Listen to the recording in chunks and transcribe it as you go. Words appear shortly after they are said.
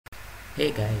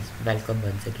Hey guys, welcome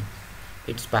once again.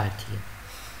 It's Parth here.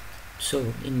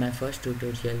 So, in my first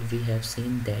tutorial, we have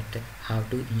seen that how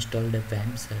to install the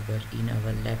Wamp server in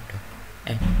our laptop.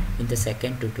 And in the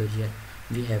second tutorial,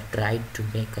 we have tried to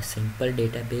make a simple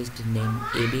database named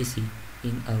ABC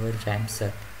in our Wamp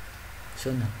server.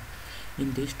 So now,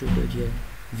 in this tutorial,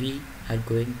 we are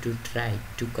going to try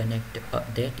to connect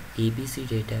that ABC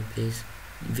database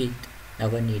with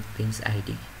our Netbeans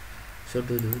IDE. So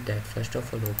to do that, first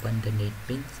of all, open the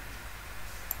Netbeans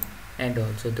and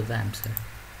also the Wamp server.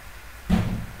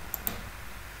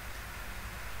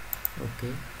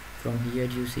 Okay, from here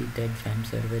you see that Wamp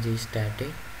server is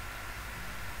started.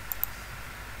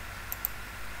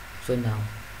 So now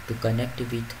to connect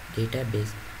with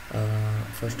database,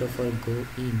 first of all go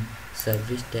in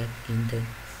service tab in the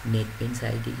Netbeans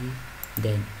IDE,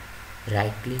 then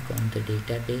right click on the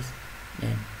database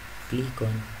and click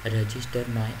on register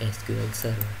my SQL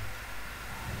server.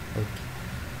 Okay,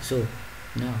 so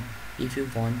now if you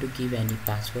want to give any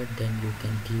password, then you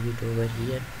can give it over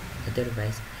here,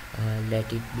 otherwise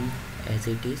let it be as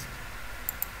it is.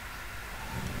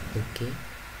 Okay,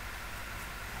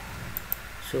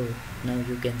 so now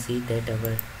you can see that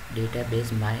our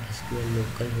database MySQL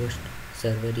localhost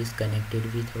server is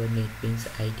connected with our Netbeans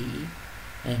IDE,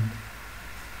 and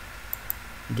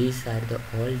these are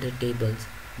all the tables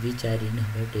which are in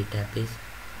our database,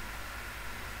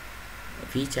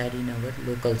 which are in our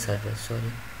local server.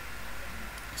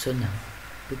 So now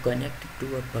to connect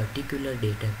to a particular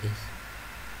database,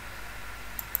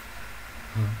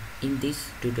 in this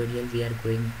tutorial we are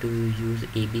going to use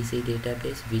ABC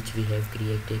database, which we have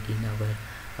created in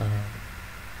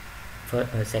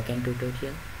our second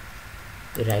tutorial.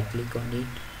 Right click on it,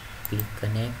 click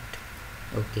connect.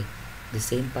 Okay, the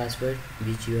same password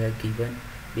which you have given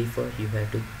before, you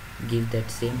have to give that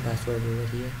same password over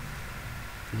here.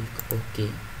 Click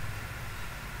OK.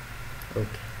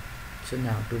 Okay, so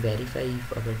now to verify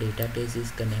if our database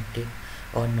is connected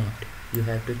or not, you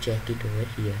have to check it over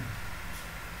here.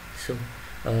 So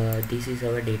this is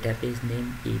our database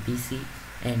name ABC,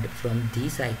 and from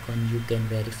this icon you can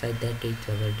verify that if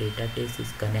our database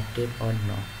is connected or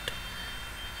not.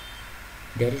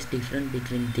 There is difference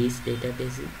between these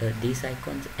databases, these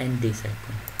icons and this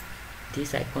icon.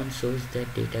 This icon shows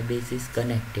that database is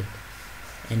connected,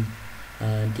 and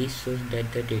this shows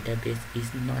that the database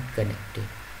is not connected.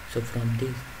 So from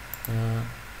this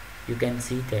you can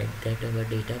see that our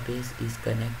database is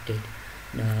connected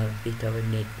with our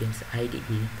Netbeans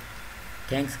IDE.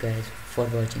 Thanks guys for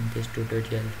watching this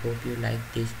tutorial. Hope you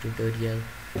like this tutorial.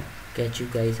 Catch you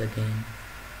guys again.